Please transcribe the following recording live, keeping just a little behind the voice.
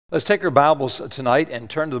Let's take our Bibles tonight and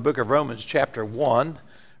turn to the book of Romans chapter 1.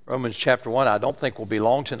 Romans chapter 1, I don't think will be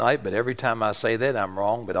long tonight, but every time I say that, I'm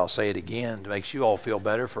wrong, but I'll say it again to make you all feel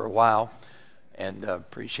better for a while, and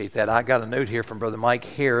appreciate that. I got a note here from Brother Mike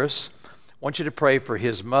Harris. I want you to pray for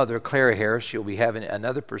his mother, Clara Harris. She'll be having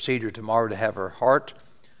another procedure tomorrow to have her heart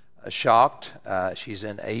shocked. She's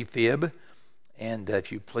in AFib, and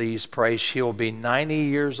if you please pray, she'll be 90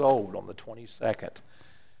 years old on the 22nd.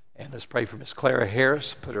 And let's pray for Miss Clara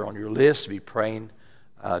Harris. Put her on your list to be praying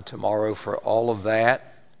tomorrow for all of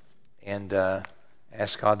that. And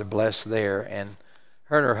ask God to bless there. And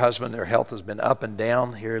her and her husband, their health has been up and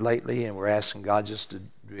down here lately, and we're asking God just to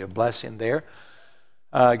be a blessing there.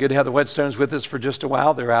 Good to have the Whetstones with us for just a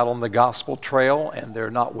while. They're out on the gospel trail, and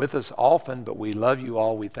they're not with us often, but we love you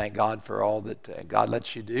all. We thank God for all that God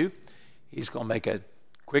lets you do. He's going to make a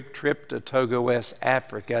quick trip to Togo, West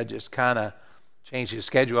Africa, just kind of change his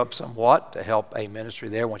schedule up somewhat to help a ministry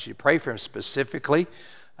there. I want you to pray for him specifically.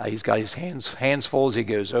 He's got his hands full as he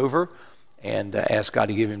goes over, and ask God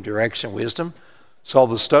to give him direction, wisdom. Saw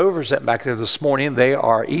the Stovers that back there this morning. They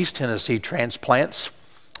are East Tennessee transplants,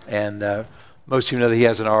 and most of you know that he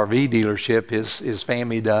has an RV dealership. His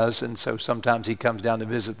family does, and so sometimes he comes down to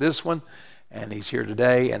visit this one, and he's here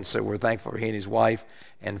today, and so we're thankful for he and his wife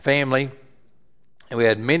and family. And we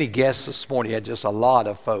had many guests this morning. We had just a lot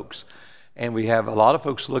of folks. And we have a lot of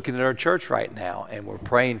folks looking at our church right now, and we're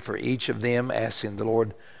praying for each of them, asking the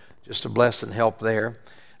Lord just to bless and help there.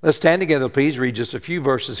 Let's stand together, please. Read just a few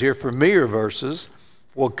verses here, familiar verses.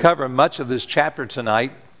 We'll cover much of this chapter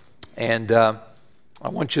tonight, and I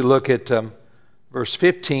want you to look at verse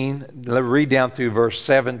 15. Let's read down through verse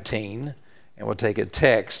 17, and we'll take a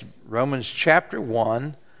text. Romans chapter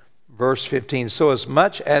 1, verse 15. So as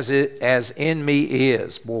much as in me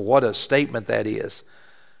is, boy, what a statement that is.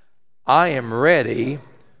 I am ready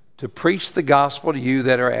to preach the gospel to you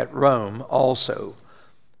that are at Rome also.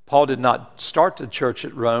 Paul did not start the church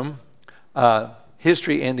at Rome.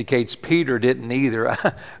 History indicates Peter didn't either.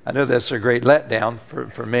 I know that's a great letdown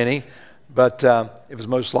for many, but it was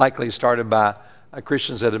most likely started by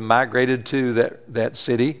Christians that had migrated to that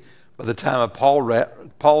city. By the time of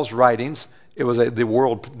Paul's writings, it was the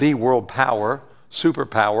world power,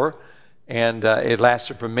 superpower. And it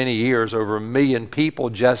lasted for many years, over 1 million people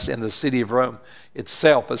just in the city of Rome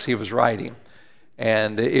itself as he was writing.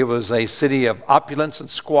 And it was a city of opulence and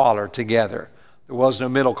squalor together. There was no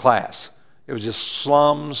middle class. It was just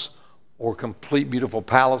slums or complete beautiful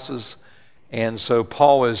palaces. And so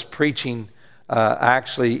Paul is preaching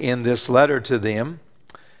actually in this letter to them.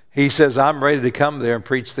 He says, I'm ready to come there and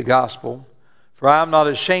preach the gospel. For I am not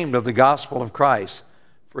ashamed of the gospel of Christ.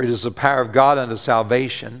 For it is the power of God unto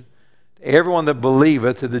salvation. Everyone that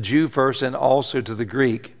believeth, to the Jew first and also to the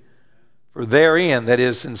Greek. For therein, that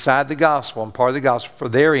is inside the gospel and part of the gospel, for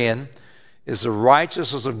therein is the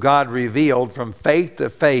righteousness of God revealed from faith to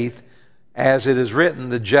faith, as it is written,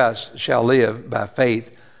 the just shall live by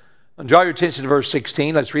faith. Now, draw your attention to verse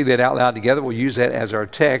 16. Let's read that out loud together. We'll use that as our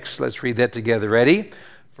text. Let's read that together. Ready?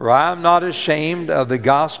 For I am not ashamed of the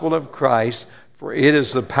gospel of Christ, for it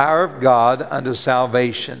is the power of God unto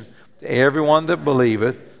salvation to everyone that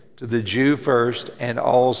believeth, to the Jew first and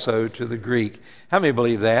also to the Greek. How many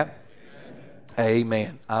believe that?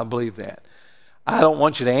 Amen. I believe that. I don't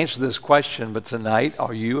want you to answer this question, but tonight,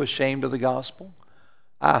 are you ashamed of the gospel?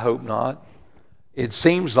 I hope not. It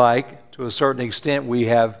seems like, to a certain extent, we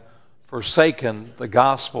have forsaken the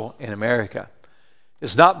gospel in America.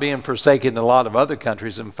 It's not being forsaken in a lot of other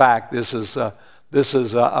countries. In fact, this is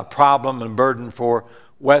a problem and burden for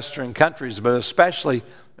Western countries, but especially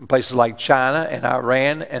in places like China and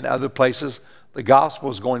Iran and other places. The gospel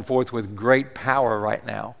is going forth with great power right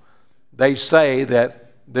now. They say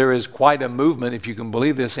that there is quite a movement, if you can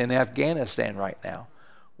believe this, in Afghanistan right now,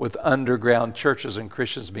 with underground churches and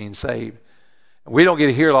Christians being saved. We don't get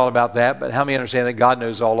to hear a lot about that, but how many understand that God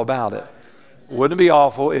knows all about it? Wouldn't it be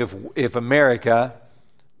awful if America,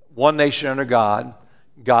 one nation under God,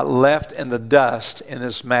 got left in the dust in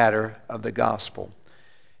this matter of the gospel?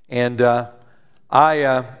 And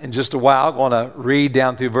in just a while, I'm going to read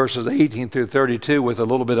down through verses 18 through 32 with a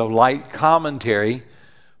little bit of light commentary.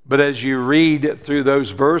 But as you read through those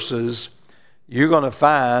verses, you're going to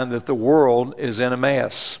find that the world is in a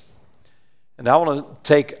mess. And I want to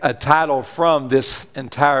take a title from this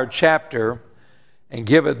entire chapter and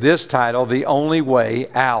give it this title, The Only Way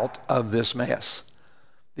Out of This Mess.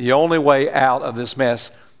 The only way out of this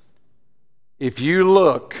mess. If you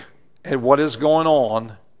look at what is going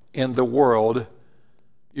on in the world,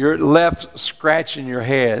 you're left scratching your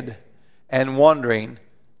head and wondering,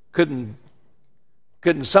 couldn't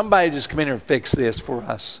somebody just come in here and fix this for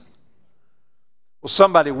us? Well,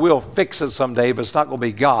 somebody will fix it someday, but it's not going to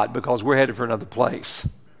be God, because we're headed for another place.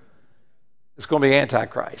 It's going to be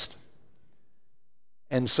Antichrist.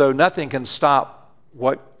 And so nothing can stop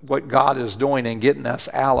what God is doing and getting us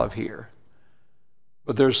out of here.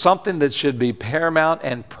 But there's something that should be paramount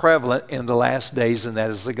and prevalent in the last days, and that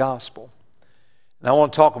is the gospel. And I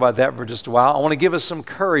want to talk about that for just a while. I want to give us some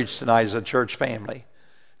courage tonight as a church family.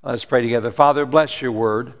 Let's pray together. Father, bless your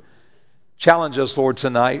word. Challenge us, Lord,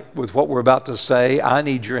 tonight with what we're about to say. I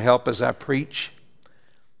need your help as I preach.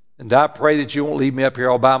 And I pray that you won't leave me up here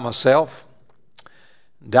all by myself.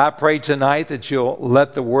 And I pray tonight that you'll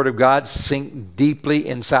let the word of God sink deeply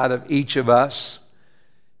inside of each of us.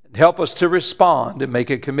 And help us to respond and make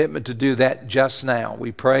a commitment to do that just now.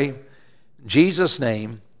 We pray in Jesus'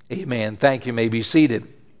 name, amen. Thank you. You may be seated.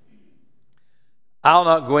 I'll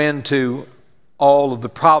not go into all of the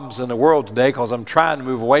problems in the world today because I'm trying to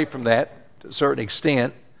move away from that to a certain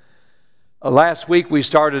extent. Last week we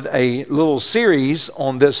started a little series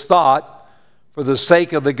on this thought, for the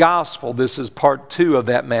sake of the gospel. This is part 2 of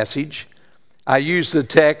that message. I used the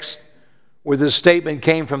text where this statement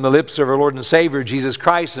came from the lips of our Lord and Savior, Jesus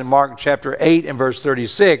Christ, in Mark chapter 8 and verse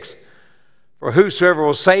 36. For whosoever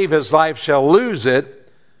will save his life shall lose it,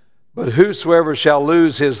 but whosoever shall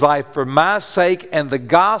lose his life for my sake and the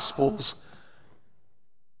gospel's,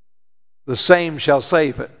 the same shall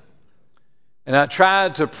save it. And I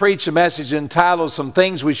tried to preach a message entitled Some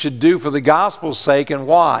Things We Should Do for the Gospel's Sake and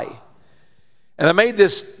Why. And I made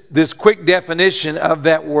this quick definition of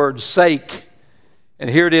that word sake. And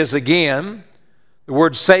here it is again. The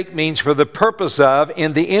word sake means for the purpose of,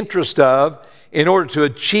 in the interest of, in order to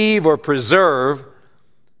achieve or preserve,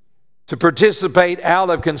 to participate out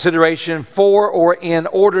of consideration for or in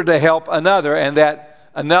order to help another. And that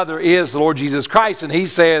another is the Lord Jesus Christ. And he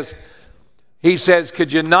says,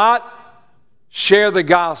 could you not share the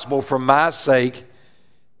gospel for my sake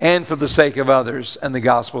and for the sake of others and the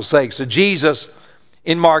gospel's sake? So Jesus,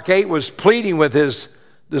 in Mark 8, was pleading with his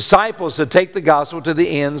disciples to take the gospel to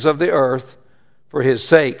the ends of the earth for his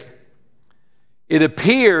sake. It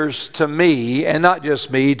appears to me, and not just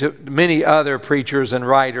me, to many other preachers and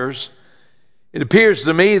writers, it appears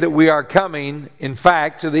to me that we are coming, in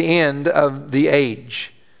fact, to the end of the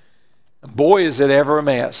age. Boy, is it ever a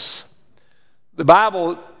mess. The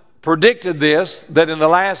Bible predicted this, that in the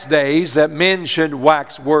last days that men should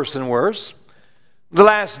wax worse and worse. In the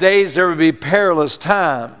last days there would be perilous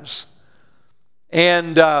times.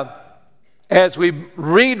 And as we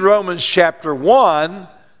read Romans chapter 1,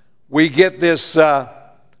 we get this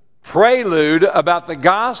prelude about the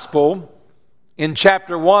gospel in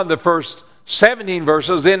chapter 1, the first 17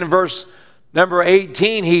 verses. Then in verse number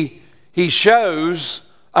 18, he shows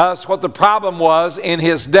us what the problem was in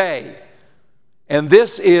his day. And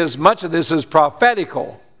much of this is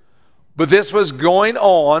prophetical. But this was going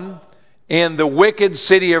on in the wicked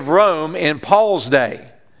city of Rome in Paul's day.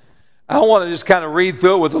 I want to just kind of read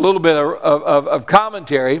through it with a little bit of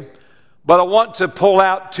commentary, but I want to pull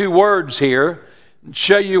out 2 words here and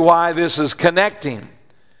show you why this is connecting.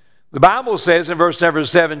 The Bible says in verse number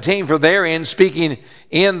 17, for therein, speaking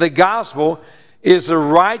in the gospel, is the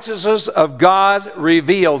righteousness of God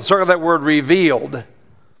revealed. Circle that word revealed.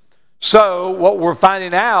 So what we're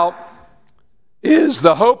finding out is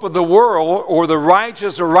the hope of the world, or the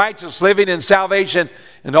righteous or righteous living in salvation,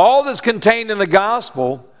 and all that's contained in the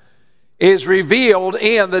gospel is revealed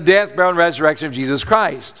in the death, burial, and resurrection of Jesus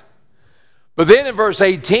Christ. But then in verse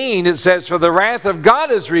 18 it says, for the wrath of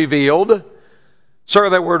God is revealed.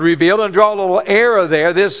 Circle that word revealed and draw a little arrow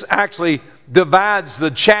there. This actually divides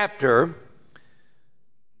the chapter.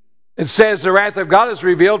 It says the wrath of God is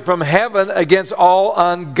revealed from heaven against all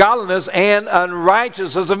ungodliness and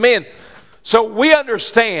unrighteousness of men. So we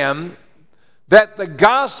understand that the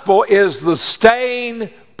gospel is the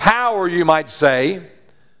staying power, you might say,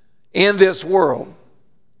 in this world.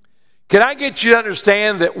 Can I get you to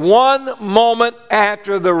understand that one moment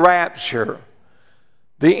after the rapture,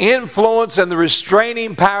 the influence and the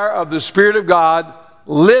restraining power of the Spirit of God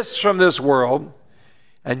lifts from this world,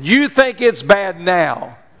 and you think it's bad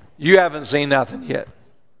now? You haven't seen nothing yet.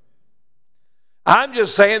 I'm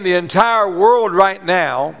just saying the entire world right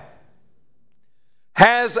now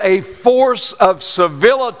has a force of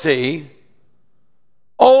civility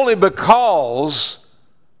only because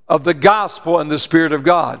of the gospel and the Spirit of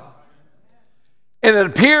God. And it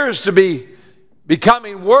appears to be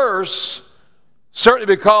becoming worse, certainly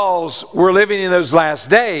because we're living in those last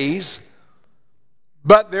days,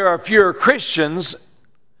 but there are fewer Christians.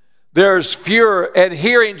 There's fewer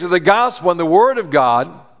adhering to the gospel and the Word of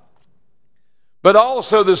God, but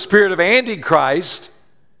also the spirit of Antichrist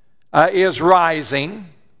is rising.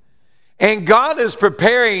 And God is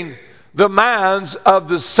preparing the minds of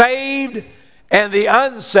the saved and the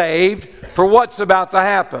unsaved for what's about to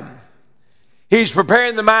happen. He's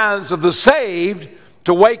preparing the minds of the saved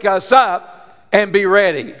to wake us up and be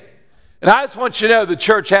ready. And I just want you to know the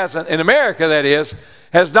church hasn't, in America that is,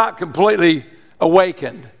 has not completely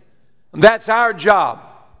awakened. And that's our job.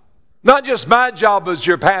 Not just my job as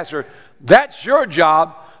your pastor. That's your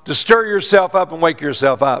job to stir yourself up and wake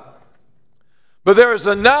yourself up. But there is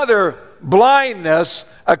another blindness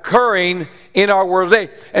occurring in our world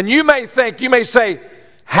today. And you may say,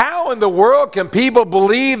 how in the world can people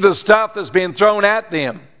believe the stuff that's being thrown at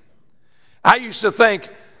them? I used to think,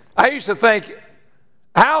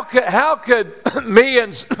 how could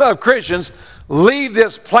millions of Christians leave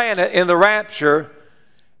this planet in the rapture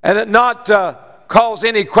and it not cause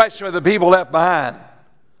any question of the people left behind?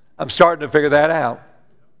 I'm starting to figure that out.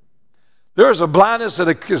 There is a blindness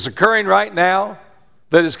that is occurring right now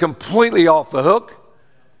that is completely off the hook,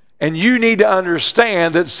 and you need to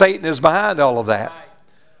understand that Satan is behind all of that.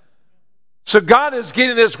 So God is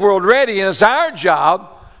getting this world ready, and it's our job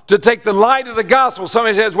to take the light of the gospel.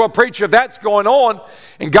 Somebody says, well, preacher, if that's going on,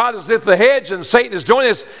 and God is lifting the hedge, and Satan is doing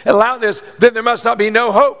this and allowing this, then there must not be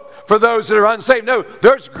no hope for those that are unsaved. No,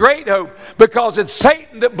 there's great hope, because it's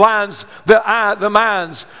Satan that blinds the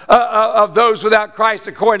minds of those without Christ,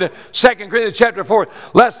 according to 2 Corinthians chapter 4.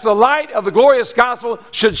 Lest the light of the glorious gospel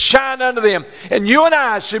should shine unto them. And you and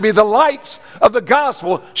I should be the lights of the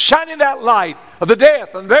gospel, shining that light of the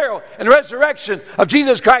death and burial and resurrection of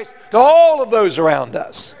Jesus Christ to all of those around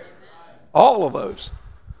us. All of those.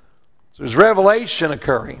 So there's revelation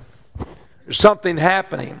occurring. There's something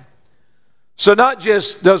happening. So not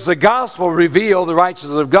just does the gospel reveal the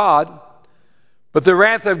righteousness of God, but the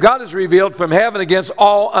wrath of God is revealed from heaven against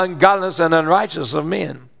all ungodliness and unrighteousness of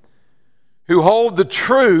men who hold the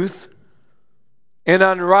truth in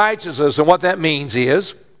unrighteousness. And what that means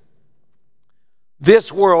is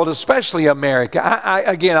this world, especially America,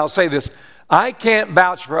 I'll say this, I can't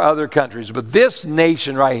vouch for other countries, but this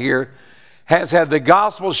nation right here has had the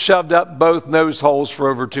gospel shoved up both nose holes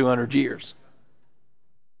for over 200 years.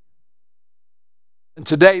 And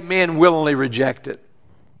today men willingly reject it.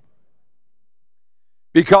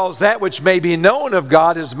 Because that which may be known of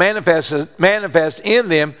God is manifest in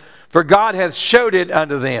them, for God hath showed it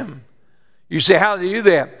unto them. You say, how do you do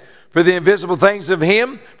that? For the invisible things of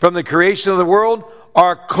Him from the creation of the world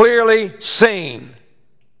are clearly seen.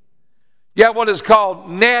 You have what is called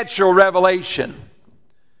natural revelation.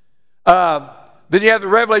 Then you have the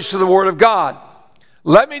revelation of the Word of God.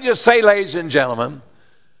 Let me just say, ladies and gentlemen,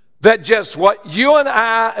 that just what you and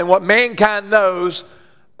I and what mankind knows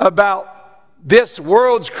about this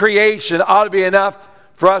world's creation ought to be enough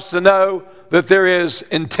for us to know that there is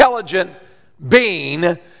intelligent being,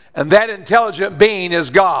 and that intelligent being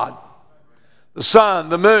is God. The sun,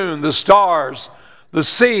 the moon, the stars, the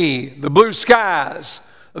sea, the blue skies,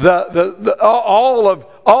 all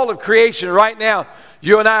of creation right now.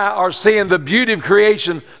 You and I are seeing the beauty of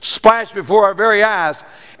creation splash before our very eyes,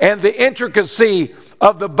 and the intricacy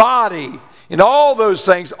of the body and all those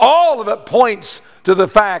things. All of it points to the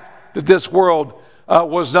fact that this world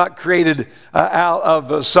was not created out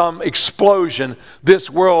of some explosion. This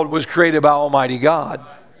world was created by Almighty God.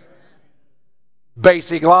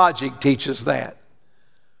 Basic logic teaches that.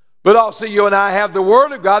 But also you and I have the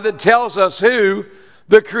Word of God that tells us who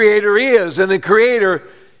the Creator is. And the Creator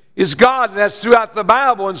is God, and that's throughout the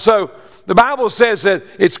Bible. And so the Bible says that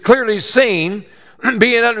it's clearly seen,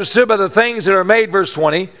 being understood by the things that are made, verse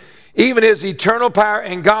 20, even His eternal power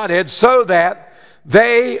and Godhead, so that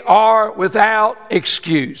they are without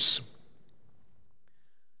excuse.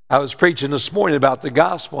 I was preaching this morning about the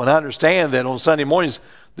gospel, and I understand that on Sunday mornings,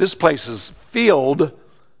 this place is filled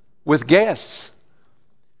with guests.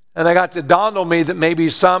 And I got to dawn on me that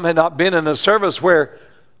maybe some had not been in a service where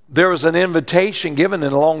there was an invitation given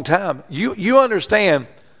in a long time. You understand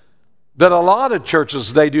that a lot of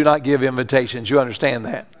churches, they do not give invitations. You understand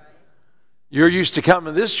that? You're used to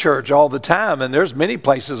coming to this church all the time, and there's many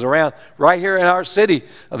places around right here in our city.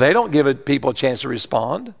 They don't give people a chance to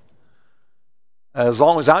respond. As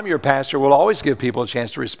long as I'm your pastor, we'll always give people a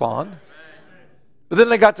chance to respond. But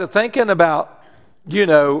then I got to thinking about,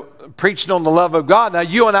 preaching on the love of God. Now,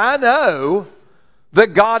 you and I know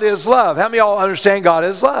that God is love. How many of y'all understand God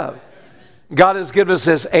is love? God has given us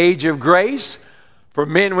this age of grace for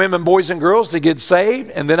men, women, boys, and girls to get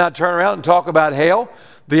saved. And then I turn around and talk about hell.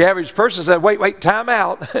 The average person said, wait, time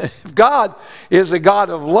out. If God is a God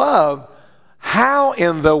of love, how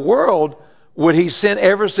in the world would He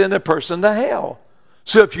ever send a person to hell?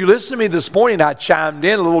 So if you listen to me this morning, I chimed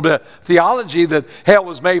in a little bit of theology that hell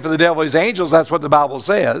was made for the devil and his angels. That's what the Bible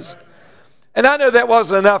says. And I know that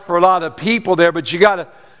wasn't enough for a lot of people there, but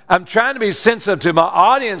I'm trying to be sensitive to my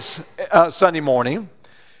audience Sunday morning.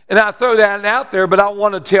 And I throw that out there, but I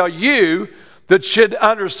want to tell you that should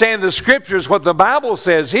understand the Scriptures, what the Bible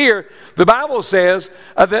says here. The Bible says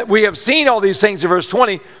that we have seen all these things in verse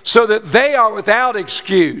 20, so that they are without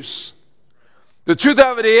excuse. The truth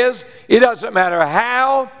of it is, it doesn't matter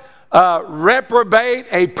how reprobate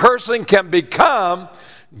a person can become,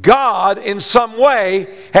 God in some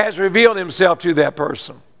way has revealed himself to that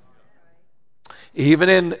person. Even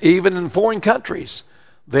in foreign countries,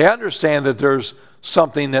 they understand that there's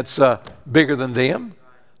something that's bigger than them.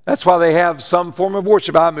 That's why they have some form of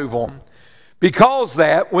worship. I move on. Because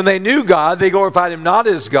that, when they knew God, they glorified him not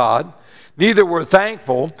as God, neither were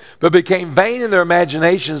thankful, but became vain in their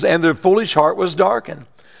imaginations, and their foolish heart was darkened.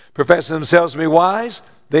 Professing themselves to be wise,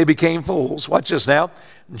 they became fools. Watch this now.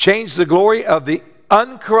 And changed the glory of the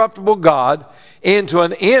uncorruptible God into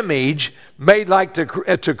an image made like to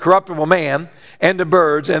corruptible man, and to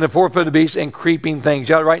birds, and to four-footed beasts, and creeping things.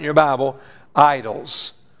 You ought to write in your Bible,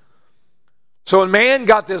 idols. So when man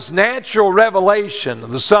got this natural revelation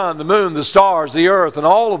of the sun, the moon, the stars, the earth, and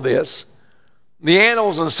all of this, the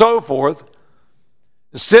animals and so forth,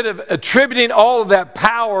 instead of attributing all of that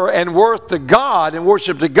power and worth to God and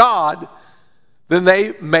worship to God, then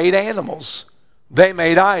they made animals. They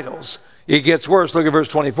made idols. It gets worse. Look at verse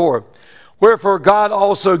 24. Wherefore God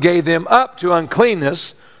also gave them up to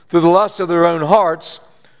uncleanness through the lust of their own hearts,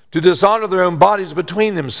 to dishonor their own bodies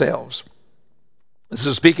between themselves. This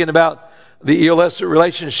is speaking about the illicit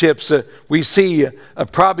relationships we see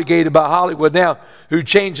propagated by Hollywood now, who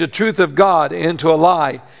change the truth of God into a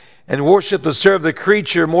lie and worship to serve the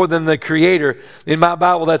creature more than the Creator. In my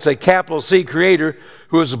Bible, that's a capital C, Creator,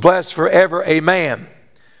 who is blessed forever. Amen.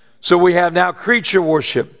 So we have now creature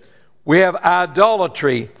worship. We have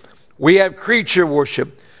idolatry. We have creature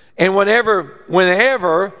worship. And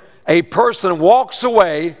whenever a person walks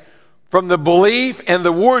away from the belief and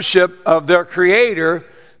the worship of their Creator,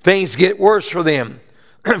 things get worse for them.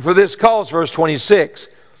 For this cause, verse 26,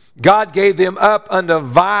 God gave them up unto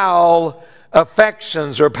vile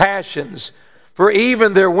affections or passions. For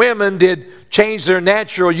even their women did change their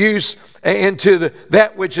natural use into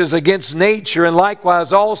that which is against nature, and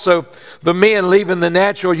likewise also the men, leaving the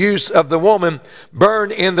natural use of the woman,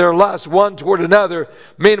 burned in their lust one toward another,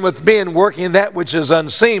 men with men, working that which is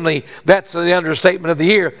unseemly. That's the understatement of the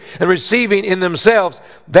year. And receiving in themselves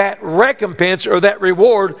that recompense or that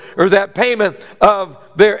reward or that payment of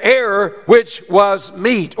their error, which was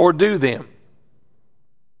meet or due them.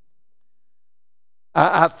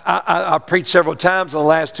 I preached several times in the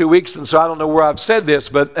last 2 weeks, and so I don't know where I've said this,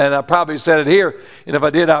 and I probably said it here, and if I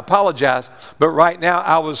did, I apologize. But right now,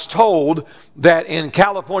 I was told that in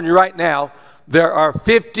California right now, there are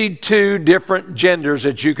 52 different genders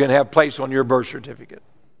that you can have placed on your birth certificate.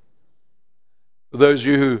 For those of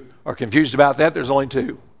you who are confused about that, there's only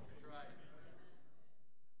 2.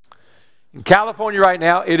 In California right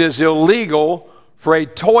now, it is illegal for a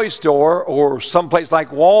toy store or someplace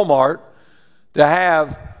like Walmart to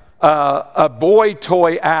have a boy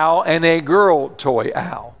toy owl and a girl toy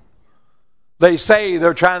owl. They say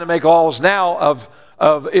they're trying to make laws now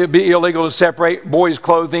of it'd be illegal to separate boys'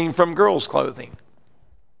 clothing from girls' clothing.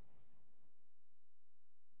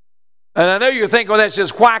 And I know you're thinking, well, that's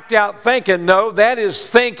just whacked out thinking. No, that is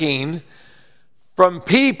thinking from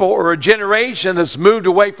people or a generation that's moved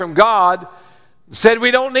away from God, said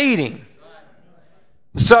we don't need Him.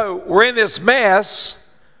 So we're in this mess.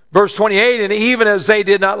 Verse 28, and even as they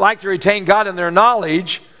did not like to retain God in their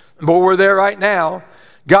knowledge, but we're there right now,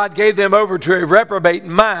 God gave them over to a reprobate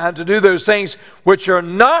mind to do those things which are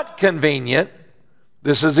not convenient.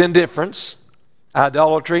 This is indifference,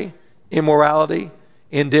 idolatry, immorality,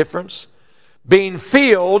 indifference. Being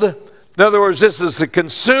filled, in other words, this is the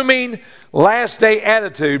consuming last day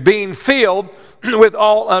attitude, being filled with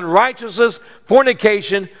all unrighteousness,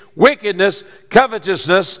 fornication, wickedness,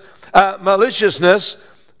 covetousness, maliciousness,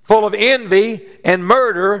 full of envy and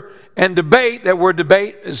murder and debate. That word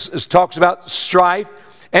debate is talks about strife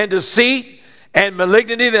and deceit and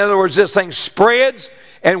malignity. In other words, this thing spreads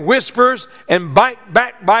and whispers and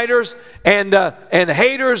backbiters and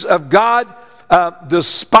haters of God,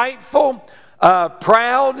 despiteful,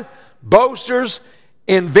 proud, boasters,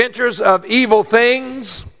 inventors of evil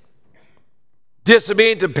things,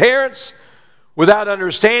 disobedient to parents, without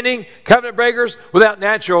understanding, covenant breakers, without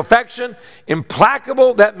natural affection,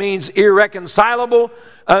 implacable, that means irreconcilable,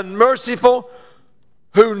 unmerciful,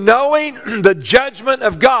 who knowing the judgment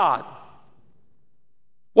of God.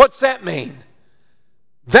 What's that mean?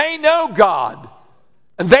 They know God,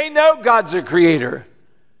 and they know God's a creator.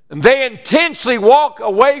 And they intentionally walk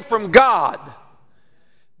away from God.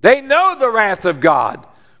 They know the wrath of God,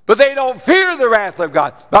 but they don't fear the wrath of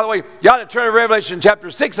God. By the way, you ought to turn to Revelation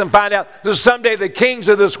chapter 6 and find out that someday the kings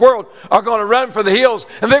of this world are going to run for the hills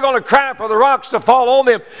and they're going to cry for the rocks to fall on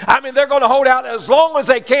them. I mean, they're going to hold out as long as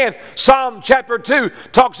they can. Psalm chapter 2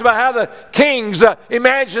 talks about how the kings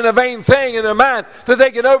imagine a vain thing in their mind that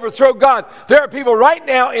they can overthrow God. There are people right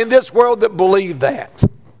now in this world that believe that.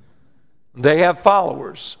 They have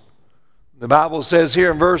followers. The Bible says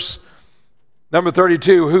here in verse number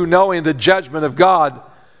 32, who knowing the judgment of God,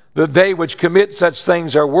 that they which commit such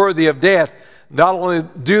things are worthy of death, not only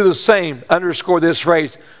do the same, underscore this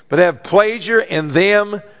phrase, but have pleasure in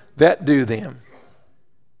them that do them.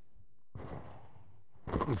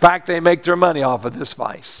 In fact, they make their money off of this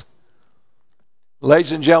vice.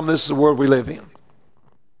 Ladies and gentlemen, this is the world we live in.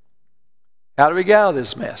 How do we get out of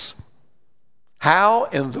this mess? How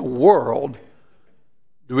in the world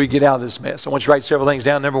do we get out of this mess? I want you to write several things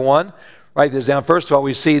down. Number one, write this down. First of all,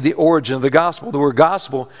 we see the origin of the gospel. The word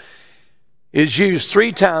gospel is used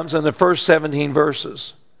 3 times in the first 17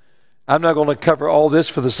 verses. I'm not going to cover all this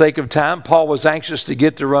for the sake of time. Paul was anxious to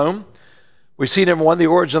get to Rome. We see, number one, the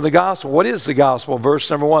origin of the gospel. What is the gospel? Verse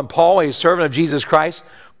number 1, Paul, a servant of Jesus Christ,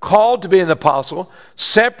 called to be an apostle,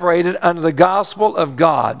 separated under the gospel of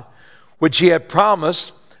God, which he had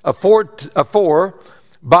promised afore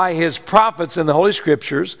by his prophets in the Holy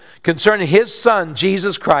Scriptures concerning his Son,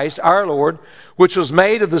 Jesus Christ, our Lord, which was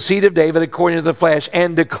made of the seed of David according to the flesh,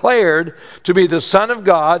 and declared to be the Son of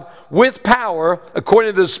God with power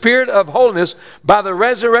according to the Spirit of holiness by the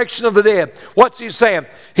resurrection of the dead. What's he saying?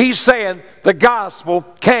 He's saying the gospel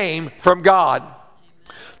came from God.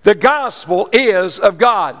 The gospel is of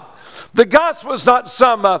God. The gospel is not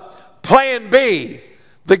some plan B.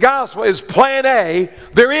 The gospel is plan A.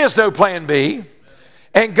 There is no plan B.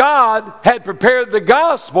 And God had prepared the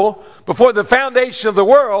gospel before the foundation of the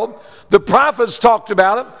world. The prophets talked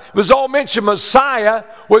about it. It was all mentioned. Messiah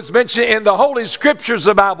was mentioned in the Holy Scriptures,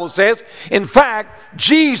 the Bible says. In fact,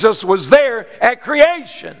 Jesus was there at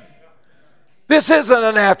creation. This isn't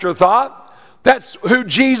an afterthought. That's who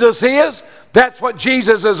Jesus is. That's what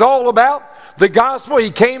Jesus is all about. The gospel,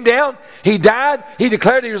 he came down, he died, he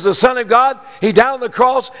declared he was the Son of God, he died on the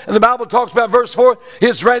cross, and the Bible talks about verse 4,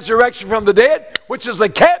 his resurrection from the dead, which is the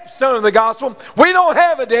capstone of the gospel. We don't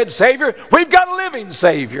have a dead Savior, we've got a living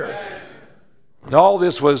Savior. And all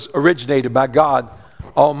this was originated by God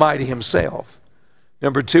Almighty himself.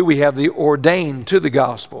 Number 2, we have the ordained to the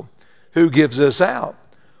gospel. Who gives us out?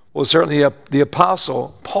 Well, certainly the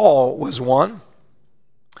apostle Paul was one.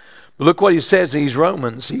 But look what he says in these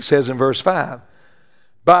Romans. He says in verse 5,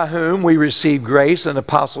 by whom we receive grace and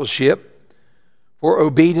apostleship for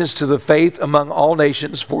obedience to the faith among all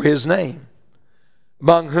nations for his name,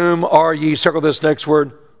 among whom are ye, circle this next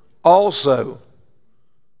word, also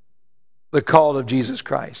the called of Jesus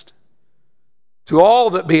Christ. To all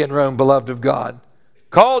that be in Rome, beloved of God,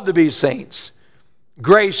 called to be saints,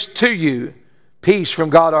 grace to you, peace from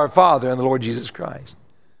God our Father and the Lord Jesus Christ.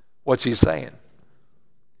 What's he saying?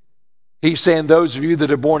 He's saying those of you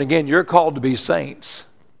that are born again, you're called to be saints.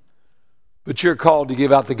 But you're called to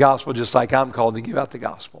give out the gospel just like I'm called to give out the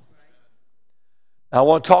gospel. Now, I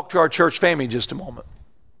want to talk to our church family in just a moment.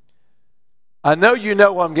 I know you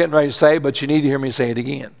know what I'm getting ready to say, but you need to hear me say it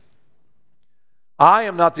again. I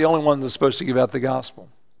am not the only one that's supposed to give out the gospel.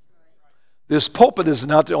 This pulpit is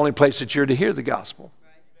not the only place that you're to hear the gospel.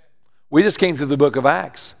 We just came through the book of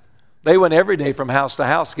Acts. They went every day from house to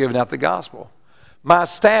house giving out the gospel. My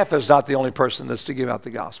staff is not the only person that's to give out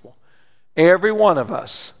the gospel. Every one of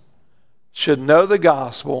us should know the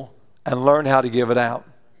gospel and learn how to give it out.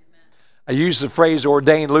 I use the phrase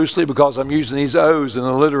ordained loosely because I'm using these O's in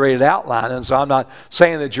the alliterated outline, and so I'm not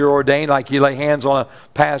saying that you're ordained like you lay hands on a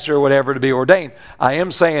pastor or whatever to be ordained. I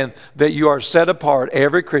am saying that you are set apart,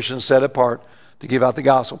 every Christian set apart to give out the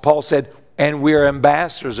gospel. Paul said, and we are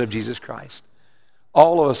ambassadors of Jesus Christ.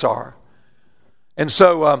 All of us are. And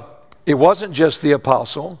so it wasn't just the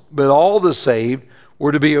apostle, but all the saved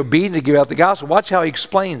were to be obedient to give out the gospel. Watch how he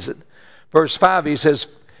explains it. Verse 5,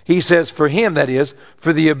 he says, for him, that is,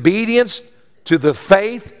 for the obedience to the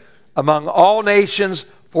faith among all nations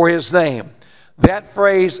for his name. That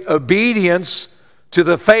phrase, obedience to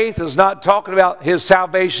the faith, is not talking about his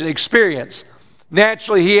salvation experience.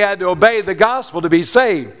 Naturally, he had to obey the gospel to be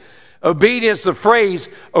saved. Obedience, the phrase,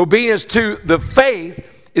 obedience to the faith,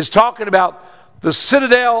 is talking about the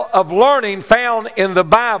citadel of learning found in the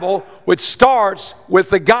Bible, which starts with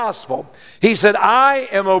the gospel. He said, I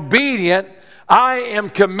am obedient, I am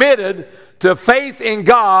committed to faith in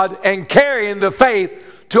God and carrying the faith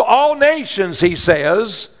to all nations, he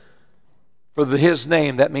says, His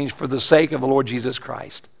name. That means for the sake of the Lord Jesus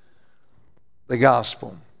Christ. The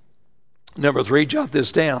gospel. Number 3, jot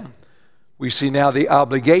this down. We see now the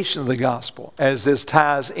obligation of the gospel as this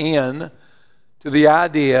ties in to the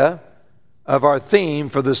idea of our theme,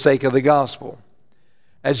 for the sake of the gospel.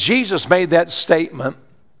 As Jesus made that statement,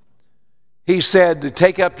 he said to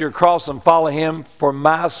take up your cross and follow him for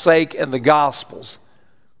my sake and the gospel's.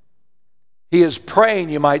 He is praying,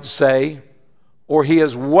 you might say, or he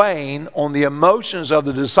is weighing on the emotions of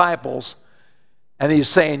the disciples, and he's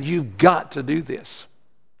saying, you've got to do this.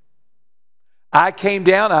 I came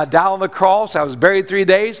down, I died on the cross, I was buried 3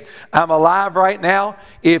 days, I'm alive right now.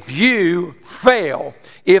 If you fail,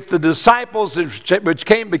 if the disciples which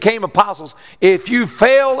became apostles, if you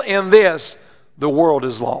fail in this, the world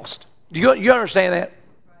is lost. Do you understand that?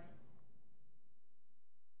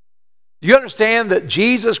 Do you understand that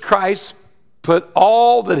Jesus Christ put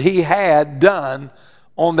all that he had done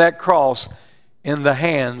on that cross in the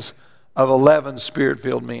hands of 11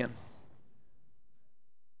 Spirit-filled men?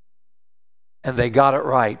 And they got it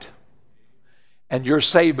right. And you're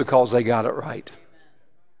saved because they got it right.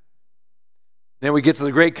 Then we get to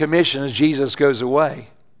the Great Commission as Jesus goes away.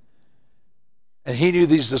 And he knew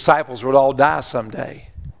these disciples would all die someday.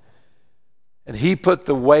 And he put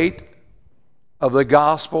the weight of the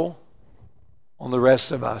gospel on the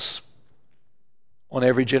rest of us, on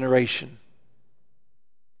every generation.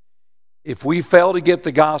 If we fail to get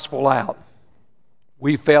the gospel out,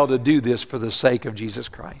 we fail to do this for the sake of Jesus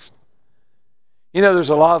Christ. You know, there's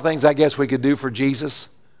a lot of things I guess we could do for Jesus,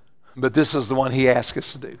 but this is the one he asked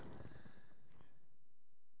us to do.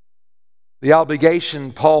 The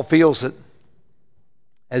obligation, Paul feels it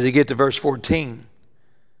as he gets to verse 14.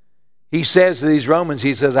 He says to these Romans,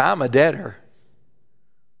 he says, I'm a debtor.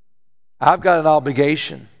 I've got an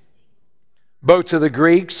obligation, both to the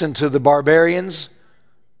Greeks and to the barbarians,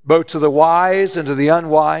 both to the wise and to the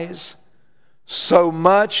unwise. So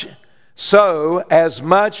as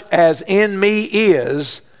much as in me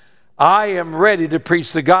is, I am ready to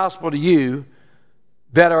preach the gospel to you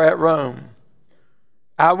that are at Rome.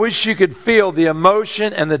 I wish you could feel the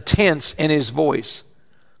emotion and the tense in his voice.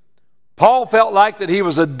 Paul felt like that he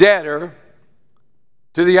was a debtor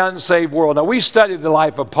to the unsaved world. Now, we studied the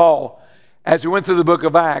life of Paul as we went through the book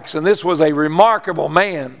of Acts, and this was a remarkable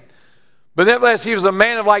man. But nevertheless, he was a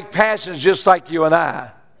man of like passions just like you and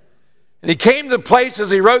I. And he came to the place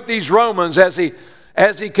as he wrote these Romans, as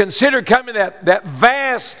he considered coming to that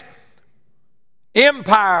vast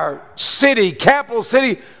empire, city, capital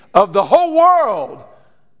city of the whole world.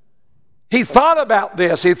 He thought about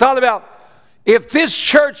this. He thought about if this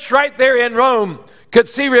church right there in Rome could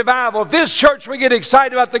see revival, if this church would get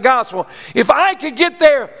excited about the gospel, if I could get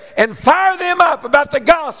there and fire them up about the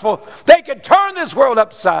gospel, they could turn this world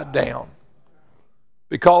upside down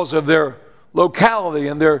because of their locality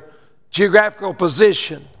and their geographical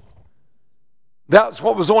position. That's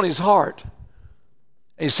what was on his heart.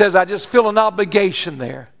 And he says, I just feel an obligation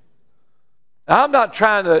there. Now, I'm not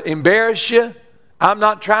trying to embarrass you. I'm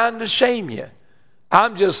not trying to shame you.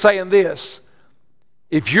 I'm just saying this.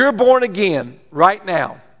 If you're born again right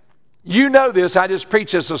now, you know this. I just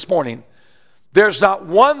preached this morning. There's not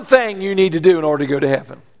one thing you need to do in order to go to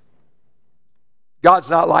heaven. God's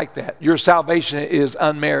not like that. Your salvation is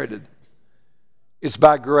unmerited. It's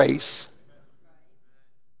by grace.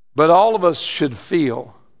 But all of us should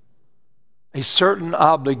feel a certain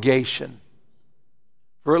obligation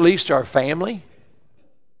for at least our family,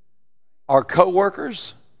 our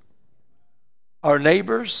co-workers, our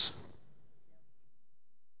neighbors.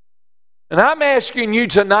 And I'm asking you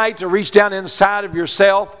tonight to reach down inside of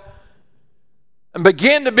yourself and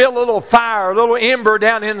begin to build a little fire, a little ember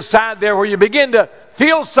down inside there where you begin to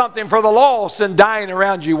feel something for the lost and dying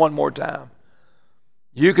around you one more time.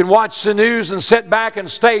 You can watch the news and sit back and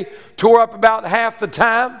stay tore up about half the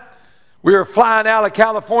time. We were flying out of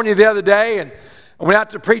California the other day and went out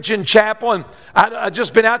to preach in chapel, and I'd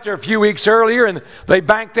just been out there a few weeks earlier, and they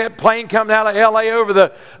banked that plane coming out of L.A. over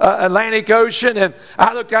the Atlantic Ocean, and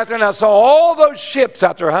I looked out there and I saw all those ships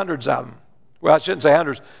out there, hundreds of them. Well, I shouldn't say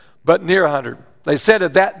hundreds, but near 100. They said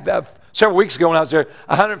that several weeks ago when I was there,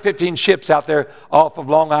 115 ships out there off of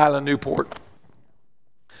Long Island, Newport.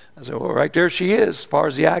 I said, well, right there she is, as far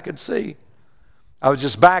as the eye could see. I was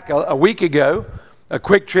just back a week ago, a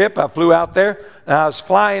quick trip. I flew out there, and I was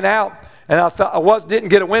flying out, and I thought didn't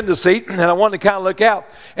get a window seat, and I wanted to kind of look out.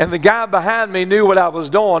 And the guy behind me knew what I was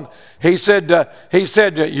doing. He said,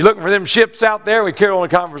 you looking for them ships out there? We carried on a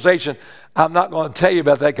conversation. I'm not going to tell you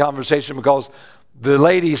about that conversation because the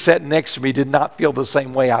lady sitting next to me did not feel the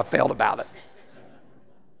same way I felt about it.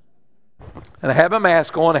 And I had my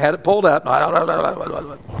mask on, I had it pulled up.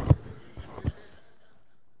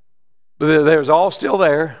 But there's all still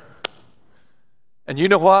there. And you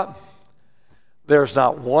know what? There's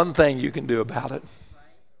not one thing you can do about it.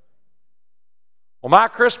 Well, my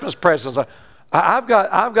Christmas presents, I've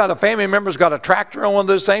got a family member's got a tractor on one of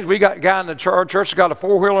those things. We got a guy in the church that's got a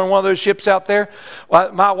four-wheeler on one of those ships out there.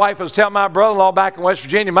 Well, my wife was telling my brother-in-law back in West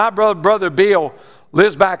Virginia, my brother Bill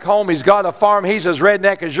lives back home. He's got a farm. He's as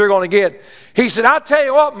redneck as you're going to get. He said, I'll tell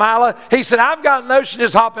you what, Mila. He said, I've got a notion to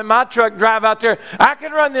just hop in my truck, drive out there. I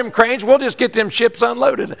can run them cranes. We'll just get them ships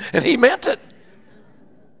unloaded. And he meant it.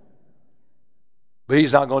 But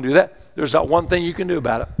he's not going to do that. There's not one thing you can do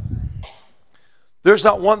about it. There's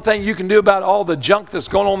not one thing you can do about all the junk that's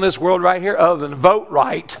going on in this world right here other than vote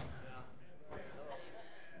right.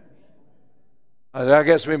 I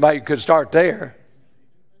guess we could start there.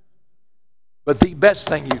 But the best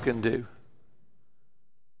thing you can do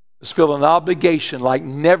is feel an obligation like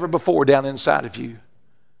never before down inside of you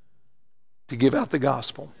to give out the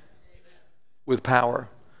gospel with power.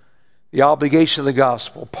 The obligation of the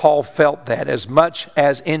gospel. Paul felt that as much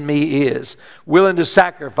as in me is. Willing to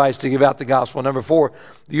sacrifice to give out the gospel. Number 4,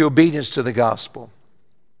 the obedience to the gospel.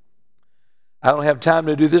 I don't have time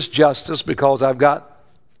to do this justice because I've got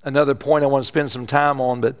another point I want to spend some time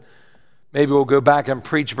on, but maybe we'll go back and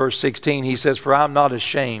preach verse 16. He says, for I'm not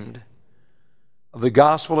ashamed of the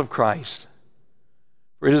gospel of Christ.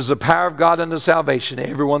 For it is the power of God unto salvation to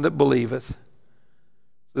everyone that believeth,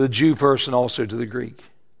 to the Jew first and also to the Greek.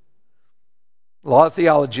 A lot of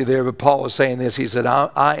theology there, but Paul was saying this. He said,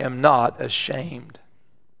 I am not ashamed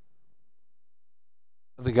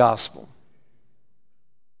of the gospel.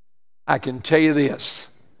 I can tell you this.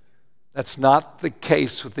 That's not the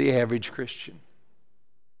case with the average Christian.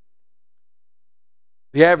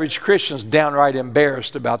 The average Christian is downright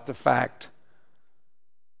embarrassed about the fact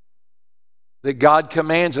that God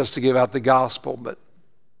commands us to give out the gospel, but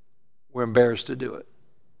we're embarrassed to do it.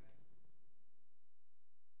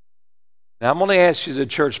 Now, I'm going to ask you as a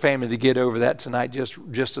church family to get over that tonight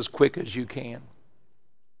just as quick as you can.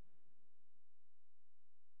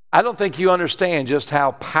 I don't think you understand just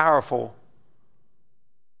how powerful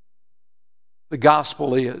the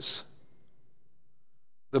gospel is.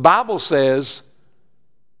 The Bible says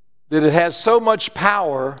that it has so much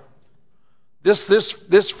power,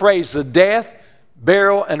 this phrase, the death,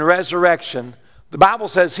 burial, and resurrection, the Bible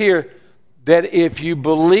says here that if you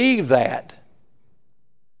believe that,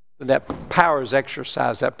 then that power is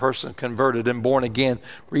exercised, that person is converted and born again.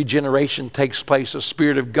 Regeneration takes place. The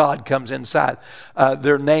Spirit of God comes inside.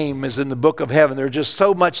 Their name is in the book of heaven. There's just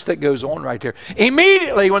so much that goes on right there.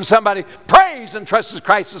 Immediately when somebody prays and trusts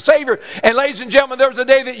Christ as Savior, and ladies and gentlemen, there was a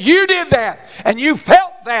day that you did that, and you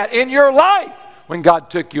felt that in your life when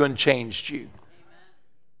God took you and changed you.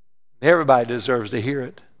 Everybody deserves to hear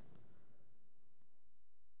it.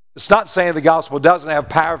 It's not saying the gospel doesn't have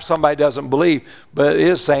power if somebody doesn't believe, but it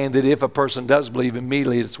is saying that if a person does believe,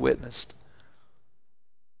 immediately it's witnessed.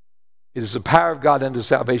 It is the power of God unto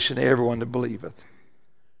salvation to everyone that believeth.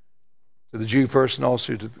 To the Jew first and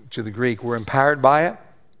also to the Greek. We're empowered by it.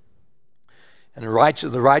 And the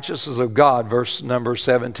righteousness of God, verse number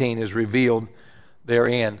 17, is revealed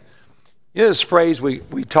therein. You know this phrase we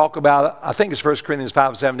talk about, I think it's 1 Corinthians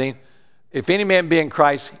 5:17. If any man be in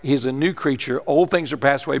Christ, he is a new creature. Old things are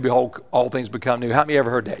passed away. Behold, all things become new. How many ever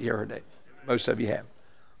heard that? You ever heard that? Most of you have.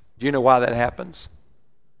 Do you know why that happens?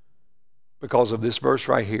 Because of this verse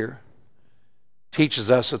right here. Teaches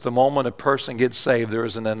us that the moment a person gets saved, there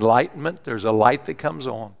is an enlightenment. There's a light that comes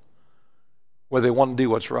on where they want to do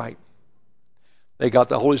what's right. They got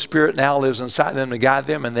the Holy Spirit now lives inside them to guide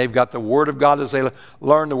them, and they've got the Word of God as they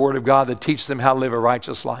learn the Word of God that teaches them how to live a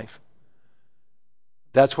righteous life.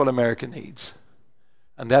 That's what America needs.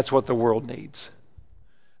 And that's what the world needs.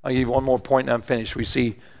 I'll give you one more point and I'm finished. We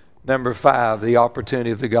see number 5, the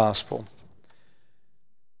opportunity of the gospel.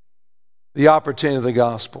 The opportunity of the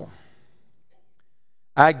gospel.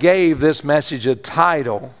 I gave this message a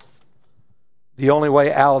title, The Only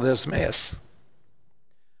Way Out of This Mess.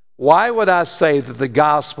 Why would I say that the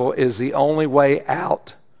gospel is the only way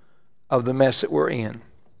out of the mess that we're in?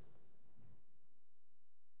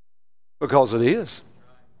 Because it is.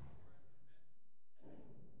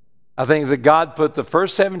 I think that God put the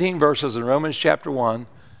first 17 verses in Romans chapter 1,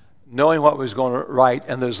 knowing what he was going to write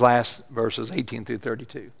in those last verses, 18 through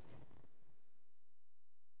 32.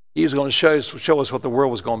 He was going to show us what the world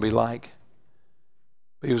was going to be like.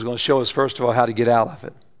 But he was going to show us, first of all, how to get out of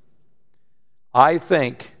it. I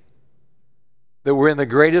think that we're in the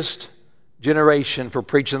greatest generation for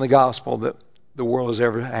preaching the gospel that the world has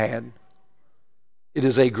ever had. It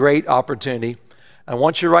is a great opportunity. I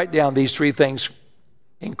want you to write down these 3 things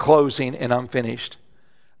in closing, and I'm finished.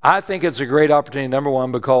 I think it's a great opportunity, number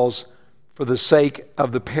 1, because for the sake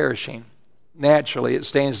of the perishing. Naturally, it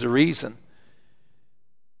stands to reason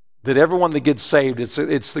that everyone that gets saved,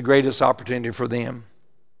 it's the greatest opportunity for them.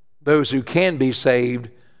 Those who can be saved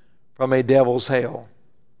from a devil's hell.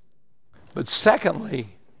 But secondly,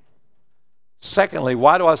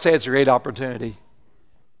 why do I say it's a great opportunity?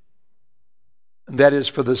 And that is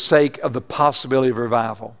for the sake of the possibility of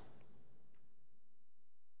revival.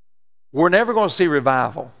 We're never going to see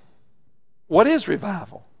revival. What is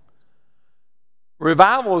revival?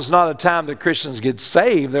 Revival is not a time that Christians get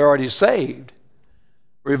saved. They're already saved.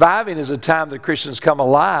 Reviving is a time that Christians come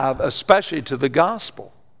alive, especially to the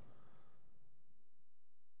gospel.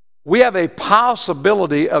 We have a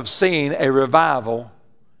possibility of seeing a revival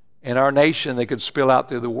in our nation that could spill out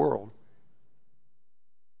through the world.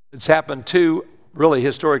 It's happened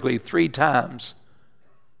historically 3 times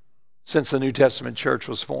since the New Testament church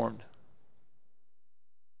was formed.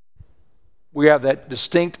 We have that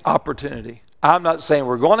distinct opportunity. I'm not saying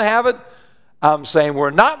we're going to have it. I'm saying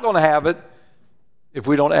we're not going to have it if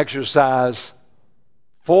we don't exercise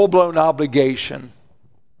full-blown obligation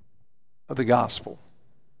of the gospel.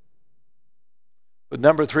 But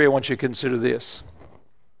number 3, I want you to consider this.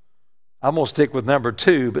 I'm going to stick with number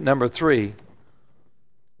 2, but number 3.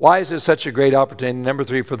 Why is this such a great opportunity? Number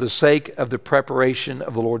 3, for the sake of the preparation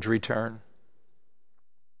of the Lord's return.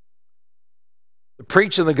 The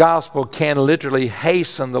preaching of the gospel can literally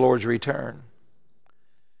hasten the Lord's return.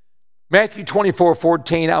 Matthew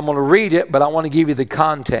 24:14, I'm going to read it, but I want to give you the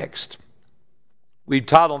context. We've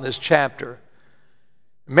taught on this chapter.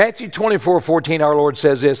 Matthew 24:14, our Lord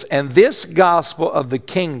says this, "And this gospel of the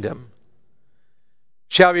kingdom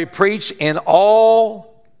shall be preached in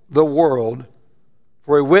all the world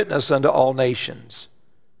for a witness unto all nations,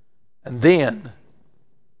 and then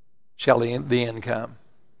shall the end come."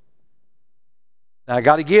 Now, I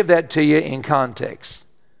got to give that to you in context.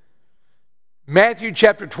 Matthew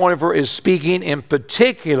chapter 24 is speaking in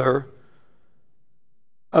particular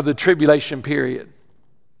of the tribulation period.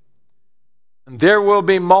 And there will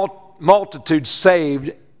be multitudes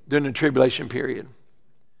saved during the tribulation period.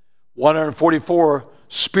 144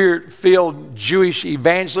 Spirit-filled Jewish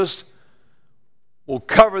evangelists will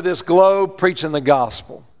cover this globe preaching the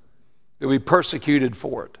gospel. They'll be persecuted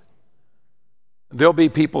for it. There'll be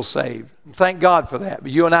people saved. And thank God for that.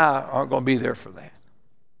 But you and I aren't going to be there for that.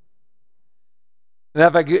 Now,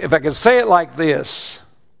 if I could say it like this,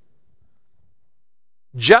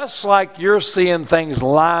 just like you're seeing things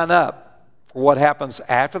line up for what happens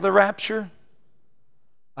after the rapture,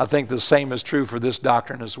 I think the same is true for this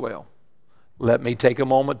doctrine as well. Let me take a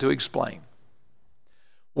moment to explain.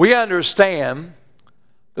 We understand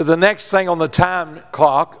that the next thing on the time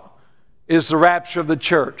clock is the rapture of the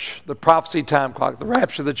church, the prophecy time clock, the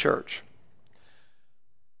rapture of the church.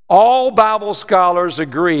 All Bible scholars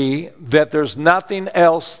agree that there's nothing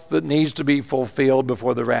else that needs to be fulfilled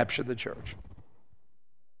before the rapture of the church.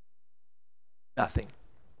 Nothing.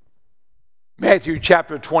 Matthew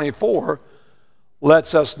chapter 24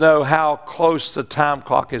 lets us know how close the time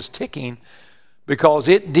clock is ticking because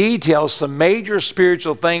it details some major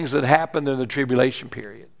spiritual things that happened in the tribulation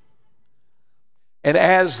period. And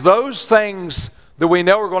as those things that we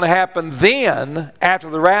know are going to happen then, after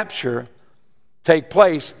the rapture, take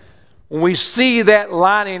place, when we see that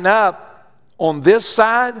lining up on this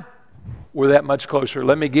side, we're that much closer.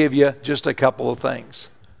 Let me give you just a couple of things.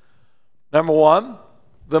 Number 1,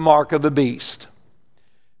 the mark of the beast.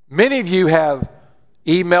 Many of you have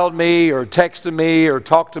emailed me or texted me or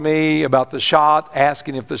talked to me about the shot,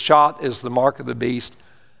 asking if the shot is the mark of the beast.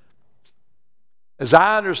 As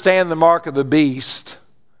I understand the mark of the beast,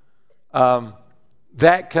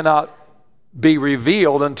 that cannot be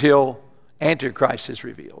revealed until Antichrist is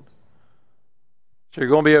revealed. So you're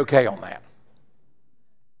going to be okay on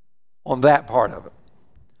that part of it.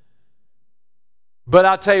 But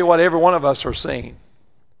I'll tell you what every one of us are seeing.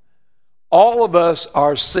 All of us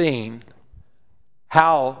are seeing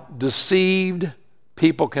how deceived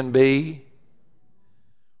people can be.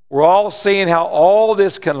 We're all seeing how all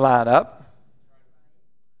this can line up.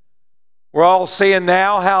 We're all seeing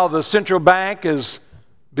now how the central bank is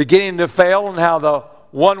beginning to fail and how the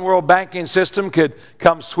one world banking system could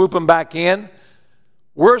come swooping back in.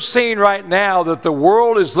 We're seeing right now that the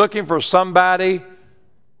world is looking for somebody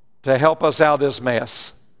to help us out of this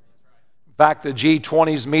mess. In fact, the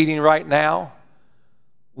G20 is meeting right now.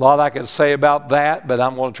 A lot I could say about that, but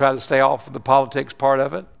I'm going to try to stay off of the politics part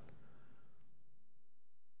of it.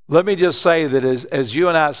 Let me just say that as you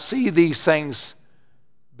and I see these things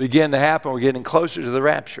begin to happen, we're getting closer to the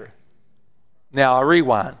rapture. Now, I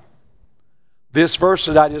rewind. This verse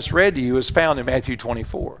that I just read to you is found in Matthew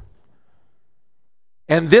 24.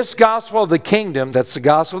 And this gospel of the kingdom," that's the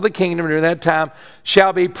gospel of the kingdom during that time,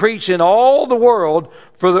 "shall be preached in all the world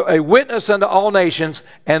for a witness unto all nations,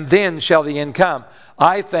 and then shall the end come."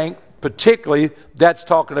 I think particularly that's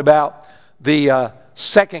talking about the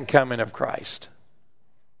second coming of Christ.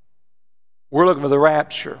 We're looking for the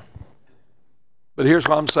rapture. But here's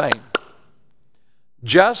what I'm saying.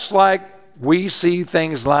 Just like we see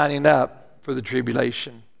things lining up for the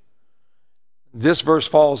tribulation, this verse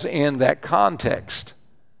falls in that context.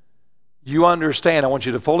 You understand, I want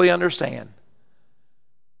you to fully understand,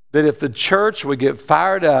 that if the church would get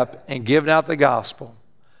fired up and giving out the gospel,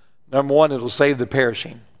 number one, it'll save the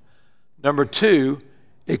perishing. Number two,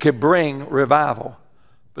 it could bring revival.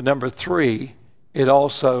 But number three, it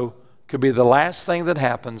also could be the last thing that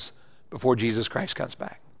happens before Jesus Christ comes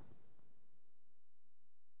back.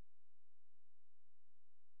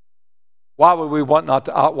 Why would we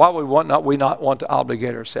not want to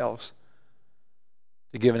obligate ourselves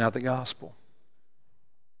to giving out the gospel?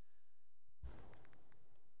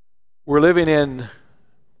 We're living in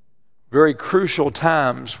very crucial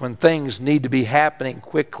times when things need to be happening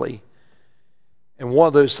quickly. And one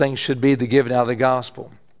of those things should be the giving out of the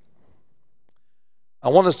gospel. I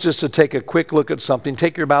want us just to take a quick look at something.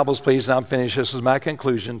 Take your Bibles, please, and I'm finished. This is my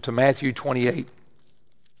conclusion, to Matthew 28.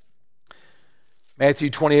 Matthew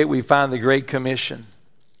 28, we find the Great Commission.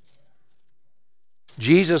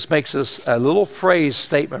 Jesus makes us a little phrase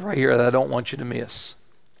statement right here that I don't want you to miss.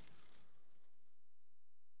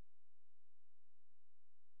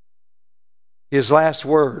 His last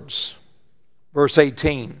words, verse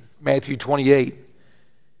 18, Matthew 28.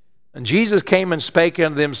 "And Jesus came and spake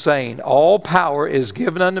unto them, saying, All power is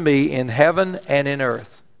given unto me in heaven and in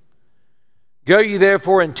earth. Go ye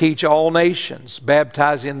therefore and teach all nations,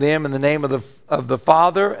 baptizing them in the name of the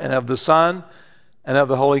Father and of the Son and of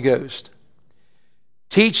the Holy Ghost.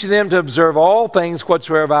 Teach them to observe all things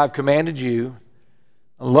whatsoever I have commanded you.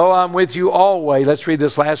 And lo, I'm with you always." Let's read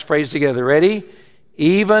this last phrase together. Ready?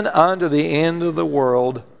 "Even unto the end of the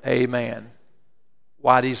world. Amen."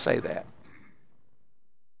 Why do you say that?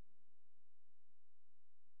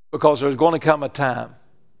 Because there's going to come a time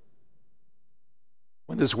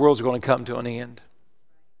when this world's going to come to an end.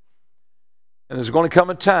 And there's going to come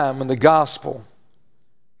a time when the gospel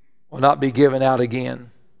will not be given out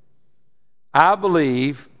again. I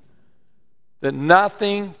believe that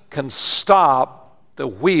nothing can stop the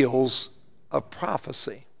wheels of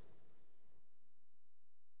prophecy.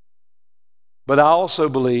 But I also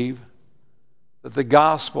believe that the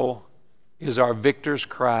gospel is our victor's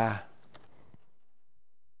cry.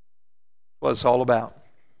 What it's all about.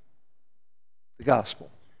 The gospel.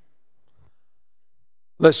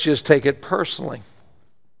 Let's just take it personally.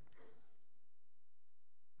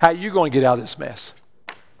 How are you going to get out of this mess?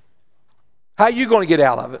 How are you going to get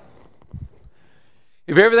out of it?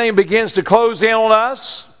 If everything begins to close in on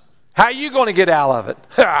us, how are you going to get out of it?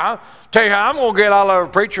 I'll tell you how I'm going to get out of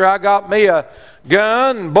it, preacher. I got me a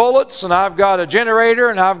gun and bullets, and I've got a generator,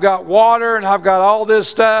 and I've got water, and I've got all this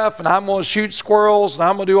stuff, and I'm going to shoot squirrels, and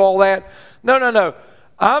I'm going to do all that. No, no, no.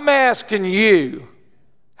 I'm asking you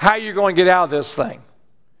how you're going to get out of this thing.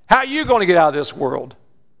 How are you going to get out of this world?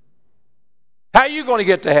 How are you going to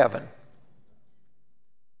get to heaven?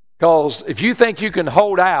 Because if you think you can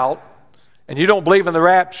hold out and you don't believe in the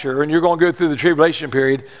rapture and you're going to go through the tribulation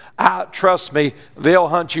period, trust me, they'll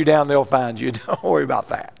hunt you down, they'll find you. Don't worry about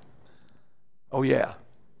that. Oh, yeah.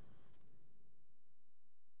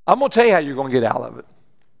 I'm going to tell you how you're going to get out of it.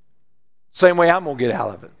 Same way I'm going to get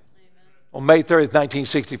out of it. On May 30th,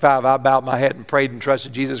 1965, I bowed my head and prayed and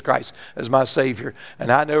trusted Jesus Christ as my Savior. And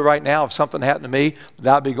I know right now if something happened to me,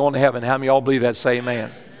 that I'd be going to heaven. How many of y'all believe that? Say amen.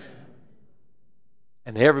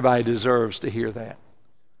 And everybody deserves to hear that.